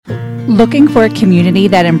Looking for a community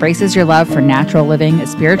that embraces your love for natural living,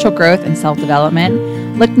 spiritual growth, and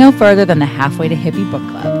self-development? Look no further than the Halfway to Hippie Book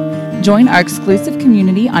Club. Join our exclusive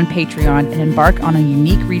community on Patreon and embark on a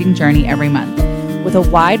unique reading journey every month. With a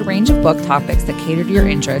wide range of book topics that cater to your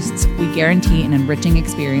interests, we guarantee an enriching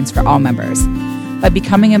experience for all members. By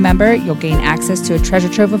becoming a member, you'll gain access to a treasure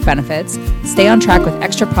trove of benefits, stay on track with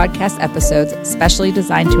extra podcast episodes specially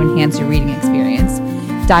designed to enhance your reading experience,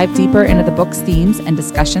 dive deeper into the book's themes and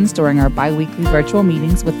discussions during our bi-weekly virtual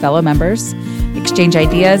meetings with fellow members, exchange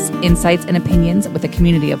ideas, insights, and opinions with a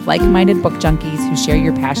community of like-minded book junkies who share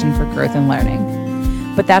your passion for growth and learning.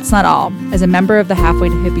 But that's not all. As a member of the Halfway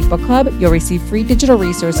to Hippie Book Club, you'll receive free digital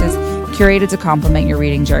resources curated to complement your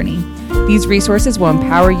reading journey. These resources will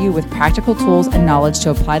empower you with practical tools and knowledge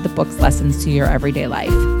to apply the book's lessons to your everyday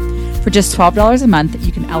life. For just $12 a month,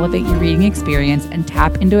 you can elevate your reading experience and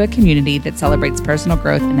tap into a community that celebrates personal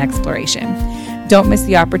growth and exploration. Don't miss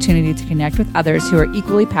the opportunity to connect with others who are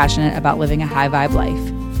equally passionate about living a high-vibe life.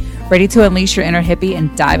 Ready to unleash your inner hippie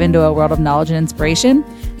and dive into a world of knowledge and inspiration?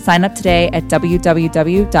 Sign up today at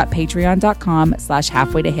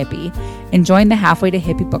www.patreon.com/halfwaytohippie and join the Halfway to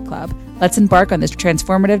Hippie Book Club. Let's embark on this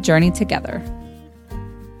transformative journey together.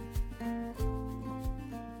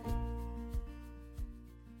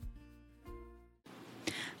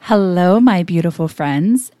 Hello, my beautiful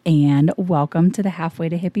friends, and welcome to the Halfway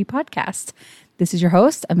to Hippie podcast. This is your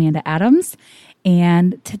host, Amanda Adams,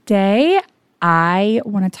 and today I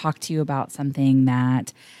want to talk to you about something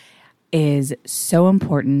that is so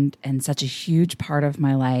important and such a huge part of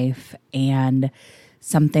my life, and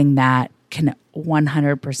something that can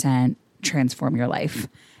 100% transform your life,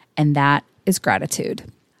 and that is gratitude.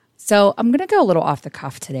 So I'm going to go a little off the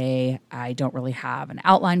cuff today. I don't really have an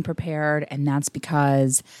outline prepared, and that's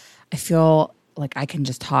because I feel like I can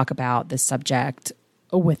just talk about this subject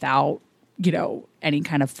without, any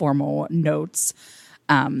kind of formal notes.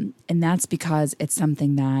 And that's because it's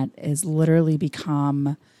something that has literally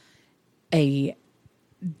become a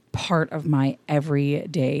part of my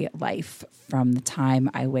everyday life from the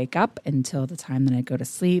time I wake up until the time that I go to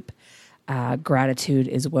sleep. Gratitude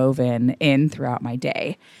is woven in throughout my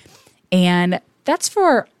day. And that's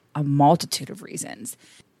for a multitude of reasons.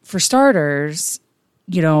 For starters,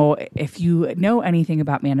 if you know anything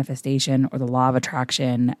about manifestation or the law of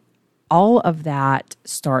attraction, all of that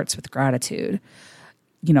starts with gratitude.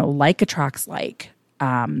 Like attracts like,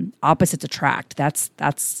 opposites attract. That's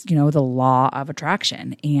the law of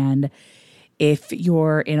attraction. And if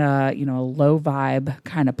you're in a low vibe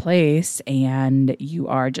kind of place and you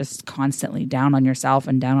are just constantly down on yourself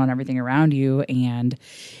and down on everything around you, and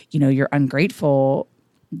you're ungrateful,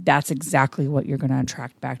 that's exactly what you're going to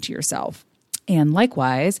attract back to yourself. And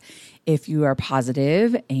likewise, if you are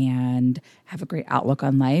positive and have a great outlook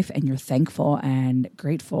on life and you're thankful and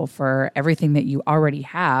grateful for everything that you already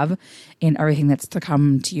have and everything that's to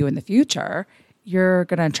come to you in the future, you're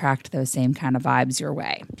going to attract those same kind of vibes your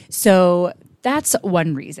way. So that's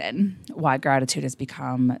one reason why gratitude has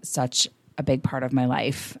become such a big part of my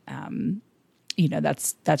life.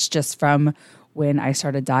 That's just from when I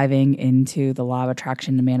started diving into the law of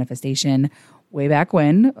attraction and manifestation way back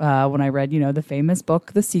when I read, the famous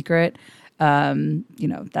book, The Secret.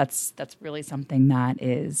 That's really something that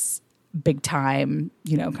is big time,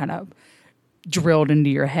 kind of drilled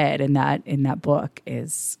into your head. And that in that book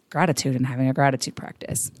is gratitude and having a gratitude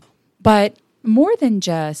practice. But more than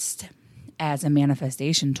just as a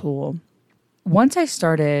manifestation tool, once I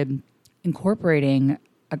started incorporating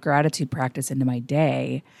a gratitude practice into my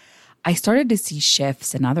day, I started to see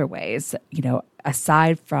shifts in other ways,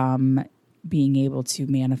 aside from being able to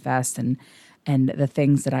manifest and the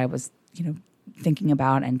things that I was, thinking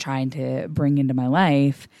about and trying to bring into my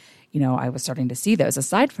life, I was starting to see those.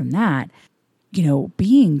 Aside from that,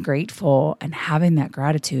 being grateful and having that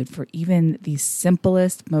gratitude for even the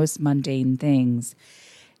simplest, most mundane things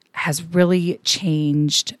has really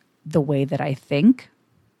changed the way that I think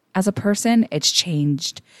as a person. It's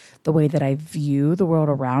changed the way that I view the world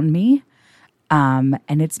around me. And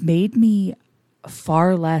it's made me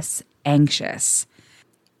far less anxious.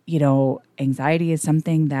 Anxiety is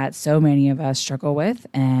something that so many of us struggle with,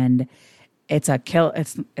 and it is a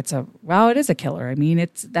killer. I mean,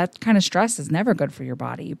 that kind of stress is never good for your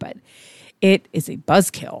body, but it is a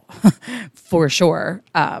buzzkill for sure.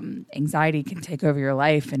 Anxiety can take over your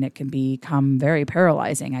life, and it can become very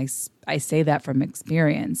paralyzing. I say that from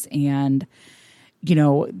experience. And,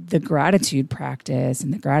 the gratitude practice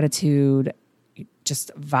and the gratitude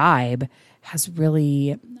just vibe has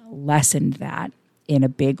really lessened that in a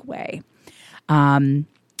big way. And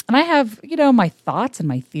I have, my thoughts and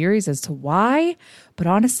my theories as to why, but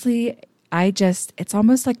honestly, it's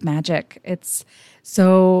almost like magic. It's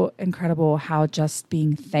so incredible how just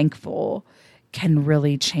being thankful can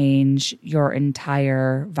really change your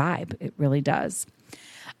entire vibe. It really does.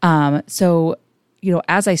 So,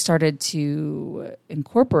 as I started to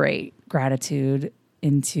incorporate gratitude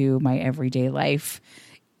into my everyday life,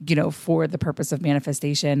 for the purpose of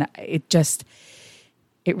manifestation,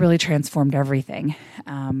 it really transformed everything.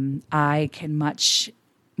 I can much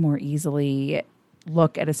more easily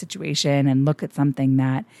look at a situation and look at something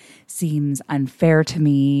that seems unfair to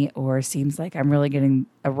me or seems like I'm really getting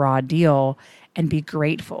a raw deal and be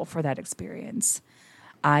grateful for that experience.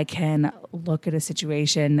 I can look at a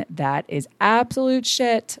situation that is absolute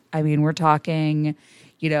shit. I mean, we're talking,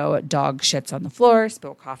 dog shits on the floor,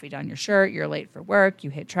 spill coffee down your shirt, you're late for work,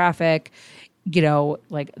 you hit traffic,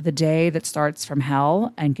 like the day that starts from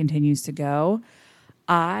hell and continues to go.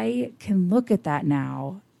 I can look at that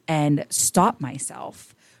now and stop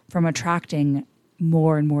myself from attracting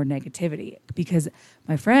more and more negativity because,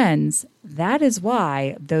 my friends, that is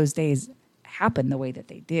why those days happen the way that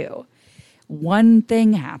they do. One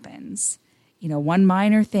thing happens, one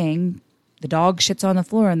minor thing, the dog shits on the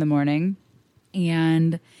floor in the morning,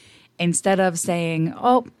 and instead of saying,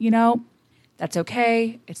 oh, that's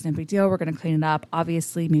okay, it's no big deal, we're going to clean it up.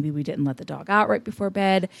 Obviously, maybe we didn't let the dog out right before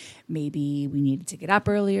bed. Maybe we needed to get up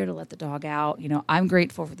earlier to let the dog out. I'm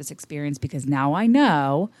grateful for this experience because now I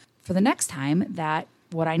know for the next time that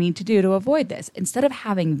what I need to do to avoid this. Instead of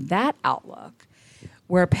having that outlook,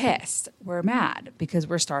 we're pissed, we're mad because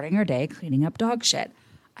we're starting our day cleaning up dog shit.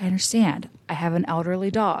 I understand. I have an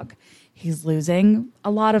elderly dog. He's losing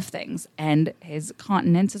a lot of things, and his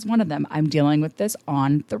continence is one of them. I'm dealing with this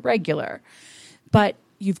on the regular. But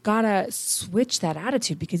you've got to switch that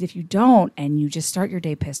attitude because if you don't and you just start your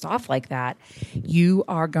day pissed off like that, you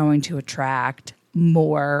are going to attract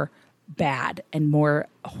more bad and more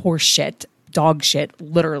horse shit, dog shit,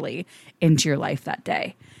 literally, into your life that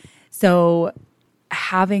day. So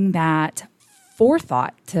having that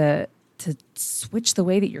forethought to switch the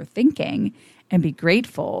way that you're thinking and be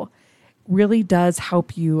grateful really does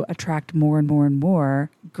help you attract more and more and more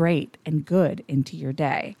great and good into your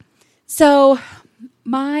day. So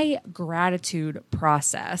my gratitude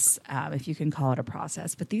process, if you can call it a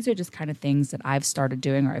process, but these are just kind of things that I've started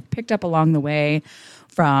doing or I've picked up along the way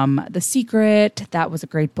from The Secret. That was a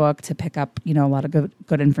great book to pick up, a lot of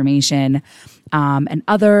good information, and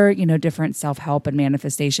other, different self-help and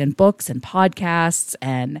manifestation books and podcasts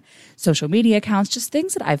and social media accounts, just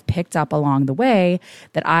things that I've picked up along the way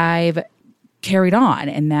that I've carried on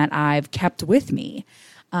and that I've kept with me.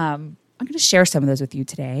 I'm going to share some of those with you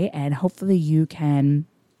today, and hopefully you can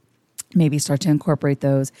maybe start to incorporate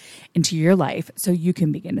those into your life so you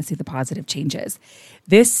can begin to see the positive changes.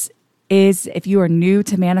 This is, if you are new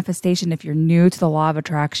to manifestation, if you're new to the law of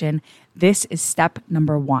attraction, this is step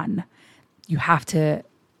number 1. You have to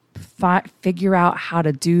figure out how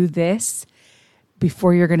to do this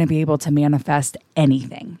before you're going to be able to manifest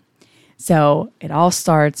anything. So it all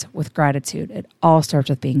starts with gratitude. It all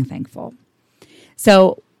starts with being thankful.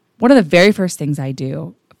 So one of the very first things I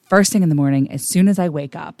do, first thing in the morning, as soon as I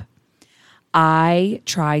wake up, I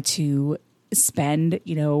try to spend,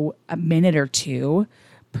 a minute or two,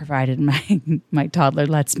 provided my toddler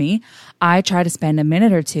lets me, I try to spend a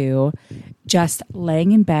minute or two just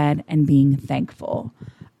laying in bed and being thankful.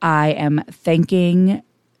 I am thanking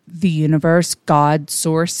the universe, God,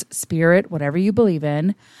 source, spirit, whatever you believe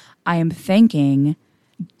in. I am thanking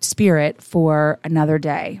spirit for another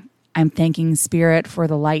day. I'm thanking spirit for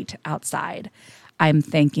the light outside. I'm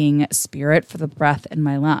thanking spirit for the breath in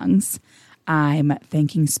my lungs. I'm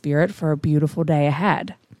thanking spirit for a beautiful day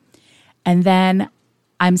ahead. And then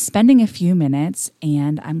I'm spending a few minutes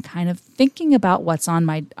and I'm kind of thinking about what's on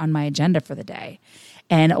my agenda for the day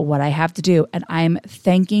and what I have to do. And I'm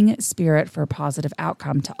thanking spirit for a positive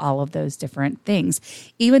outcome to all of those different things.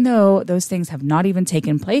 Even though those things have not even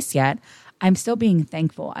taken place yet, I'm still being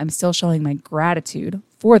thankful. I'm still showing my gratitude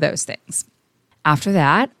for those things. After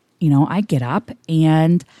that, I get up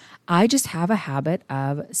and I just have a habit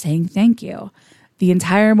of saying thank you. The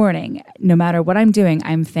entire morning, no matter what I'm doing,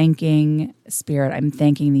 I'm thanking spirit. I'm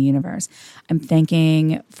thanking the universe. I'm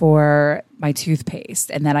thanking for my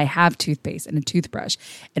toothpaste and that I have toothpaste and a toothbrush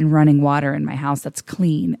and running water in my house that's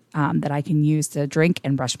clean, that I can use to drink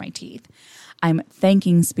and brush my teeth. I'm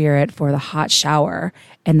thanking spirit for the hot shower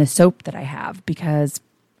and the soap that I have because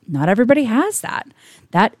not everybody has that.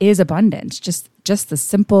 That is abundance. Just the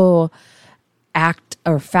simple act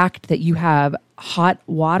or fact that you have hot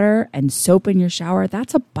water and soap in your shower,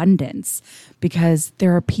 that's abundance because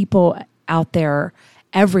there are people out there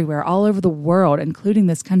everywhere, all over the world, including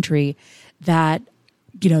this country, that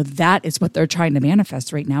that is what they're trying to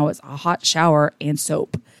manifest right now is a hot shower and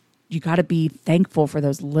soap. You got to be thankful for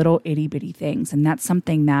those little itty bitty things. And that's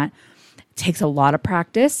something that takes a lot of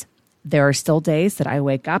practice. There are still days that I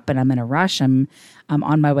wake up and I'm in a rush. I'm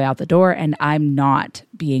on my way out the door and I'm not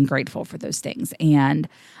being grateful for those things. And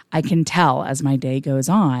I can tell as my day goes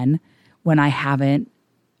on when I haven't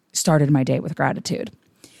started my day with gratitude.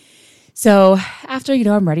 So after,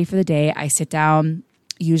 I'm ready for the day, I sit down.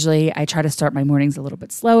 Usually I try to start my mornings a little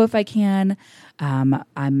bit slow if I can.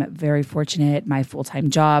 I'm very fortunate. My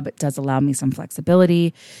full-time job does allow me some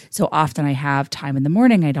flexibility. So often I have time in the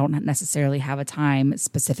morning. I don't necessarily have a time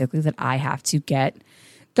specifically that I have to get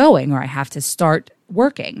going or I have to start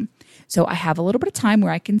working. So I have a little bit of time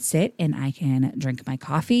where I can sit and I can drink my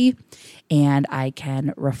coffee and I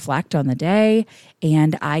can reflect on the day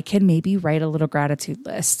and I can maybe write a little gratitude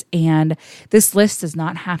list. And this list does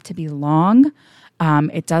not have to be long.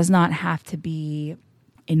 It does not have to be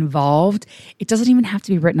involved. It doesn't even have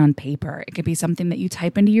to be written on paper. It could be something that you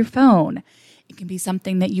type into your phone. It can be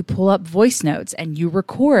something that you pull up voice notes and you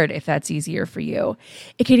record if that's easier for you.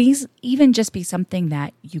 It could even just be something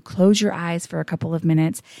that you close your eyes for a couple of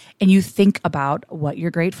minutes and you think about what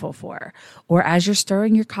you're grateful for. Or as you're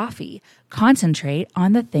stirring your coffee, concentrate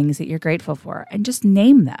on the things that you're grateful for and just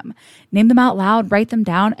name them. Name them out loud, write them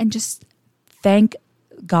down, and just thank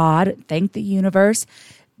God, thank the universe,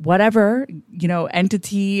 whatever,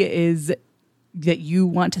 entity is that you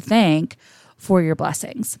want to thank for your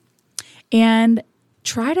blessings. And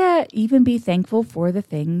try to even be thankful for the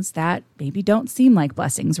things that maybe don't seem like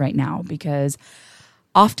blessings right now, because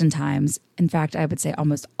oftentimes, in fact, I would say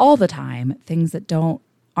almost all the time, things that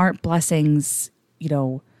aren't blessings,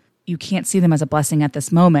 you can't see them as a blessing at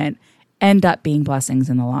this moment, end up being blessings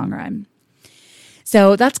in the long run.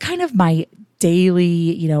 So that's kind of my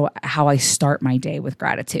daily, how I start my day with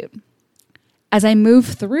gratitude. As I move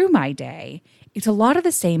through my day, it's a lot of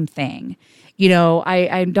the same thing.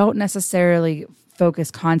 I don't necessarily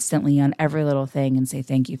focus constantly on every little thing and say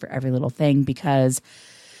thank you for every little thing, because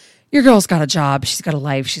your girl's got a job, she's got a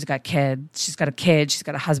life, she's got kids, she's got a kid, she's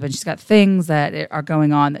got a husband, she's got things that are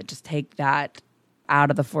going on that just take that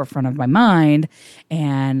out of the forefront of my mind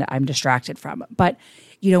and I'm distracted from it. But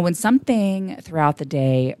when something throughout the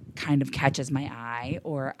day kind of catches my eye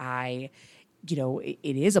or it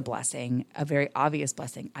is a blessing, a very obvious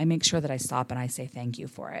blessing, I make sure that I stop and I say thank you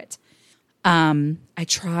for it. I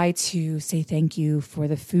try to say thank you for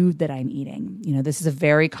the food that I'm eating. This is a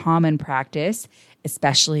very common practice,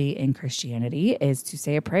 especially in Christianity, is to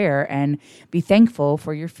say a prayer and be thankful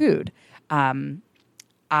for your food.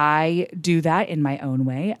 I do that in my own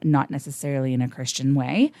way, not necessarily in a Christian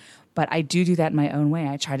way, but I do that in my own way.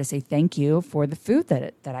 I try to say thank you for the food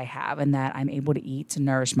that I have and that I'm able to eat to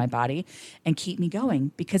nourish my body and keep me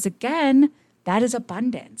going. Because again, that is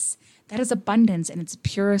abundance. That is abundance in its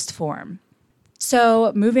purest form.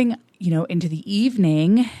 So moving, into the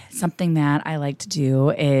evening, something that I like to do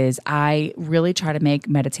is I really try to make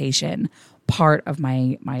meditation part of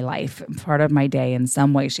my life, part of my day in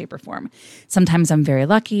some way, shape, or form. Sometimes I'm very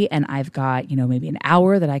lucky and I've got, maybe an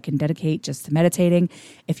hour that I can dedicate just to meditating.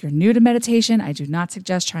 If you're new to meditation, I do not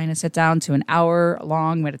suggest trying to sit down to an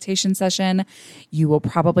hour-long meditation session. You will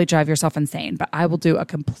probably drive yourself insane, but I will do a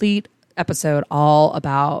complete episode all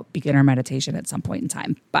about beginner meditation at some point in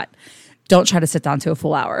time. But don't try to sit down to a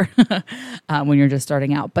full hour when you're just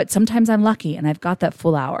starting out. But sometimes I'm lucky and I've got that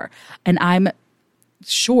full hour and I'm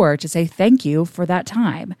sure to say thank you for that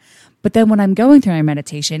time. But then when I'm going through my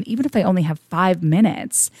meditation, even if I only have 5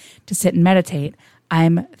 minutes to sit and meditate,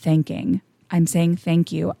 I'm thanking. I'm saying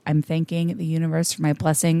thank you. I'm thanking the universe for my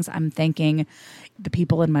blessings. I'm thanking the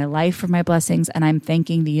people in my life for my blessings. And I'm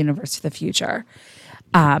thanking the universe for the future.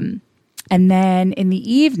 And then in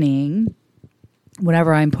the evening,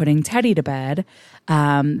 whenever I'm putting Teddy to bed,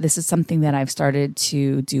 this is something that I've started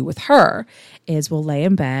to do with her, is we'll lay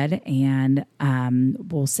in bed and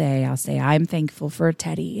I'll say, I'm thankful for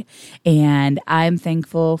Teddy and I'm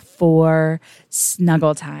thankful for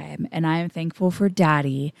snuggle time and I'm thankful for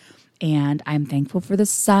Daddy. And I'm thankful for the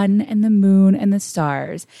sun and the moon and the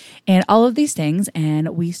stars and all of these things.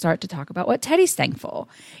 And we start to talk about what Teddy's thankful,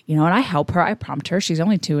 and I help her. I prompt her. She's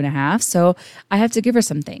only 2.5. So I have to give her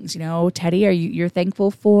some things, Teddy, you're thankful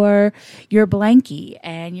for your blankie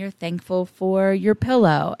and you're thankful for your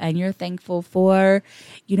pillow and you're thankful for,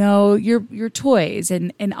 your toys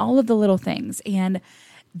and all of the little things. And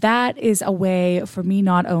that is a way for me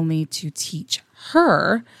not only to teach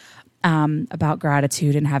her about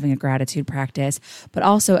gratitude and having a gratitude practice, but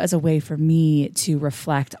also as a way for me to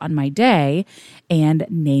reflect on my day and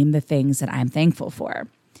name the things that I'm thankful for.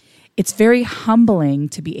 it's very humbling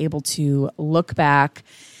to be able to look back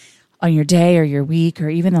on your day or your week or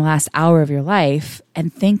even the last hour of your life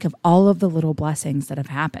and think of all of the little blessings that have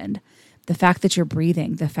happened. The fact that you're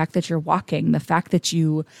breathing, the fact that you're walking, the fact that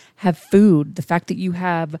you have food, the fact that you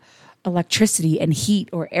have electricity and heat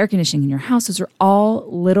or air conditioning in your house, those are all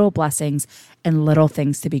little blessings and little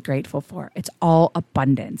things to be grateful for. It's all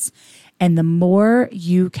abundance. And the more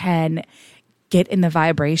you can get in the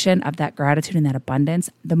vibration of that gratitude and that abundance,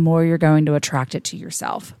 the more you're going to attract it to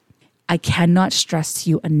yourself. I cannot stress to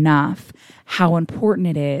you enough how important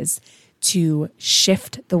it is to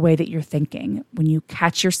shift the way that you're thinking when you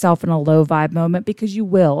catch yourself in a low vibe moment, because you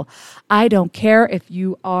will. I don't care if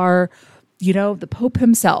you are, the Pope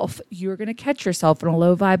himself, you're going to catch yourself in a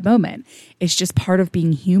low vibe moment. It's just part of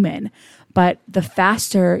being human. But the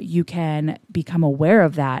faster you can become aware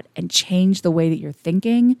of that and change the way that you're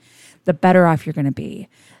thinking, the better off you're going to be.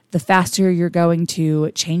 The faster you're going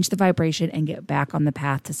to change the vibration and get back on the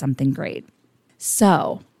path to something great.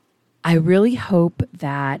 So I really hope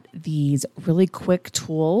that these really quick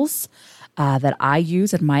tools that I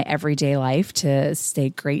use in my everyday life to stay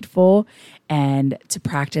grateful and to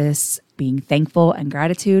practice being thankful and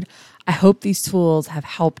gratitude, I hope these tools have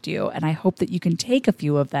helped you. And I hope that you can take a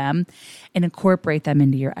few of them and incorporate them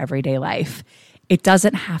into your everyday life. It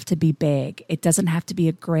doesn't have to be big. It doesn't have to be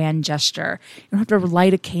a grand gesture. You don't have to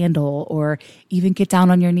light a candle or even get down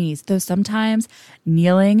on your knees. Though sometimes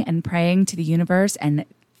kneeling and praying to the universe and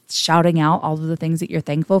shouting out all of the things that you're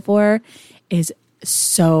thankful for is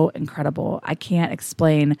so incredible. I can't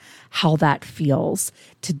explain how that feels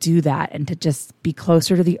to do that and to just be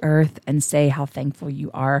closer to the earth and say how thankful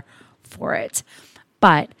you are for it.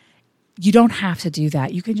 But you don't have to do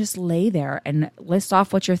that. You can just lay there and list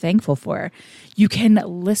off what you're thankful for. You can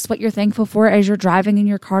list what you're thankful for as you're driving in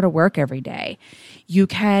your car to work every day. You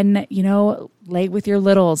can, lay with your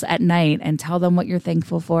littles at night and tell them what you're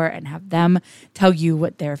thankful for and have them tell you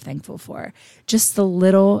what they're thankful for. Just the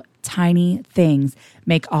little tiny things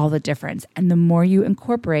make all the difference. And the more you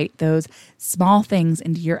incorporate those small things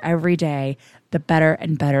into your everyday, the better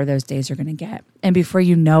and better those days are going to get. And before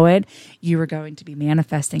you know it, you are going to be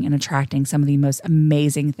manifesting and attracting some of the most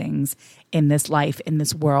amazing things in this life, in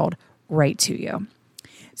this world, right to you.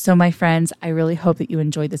 So my friends, I really hope that you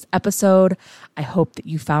enjoyed this episode. I hope that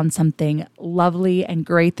you found something lovely and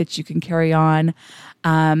great that you can carry on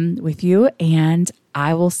with you. And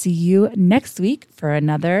I will see you next week for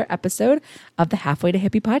another episode of the Halfway to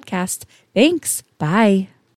Hippie podcast. Thanks. Bye.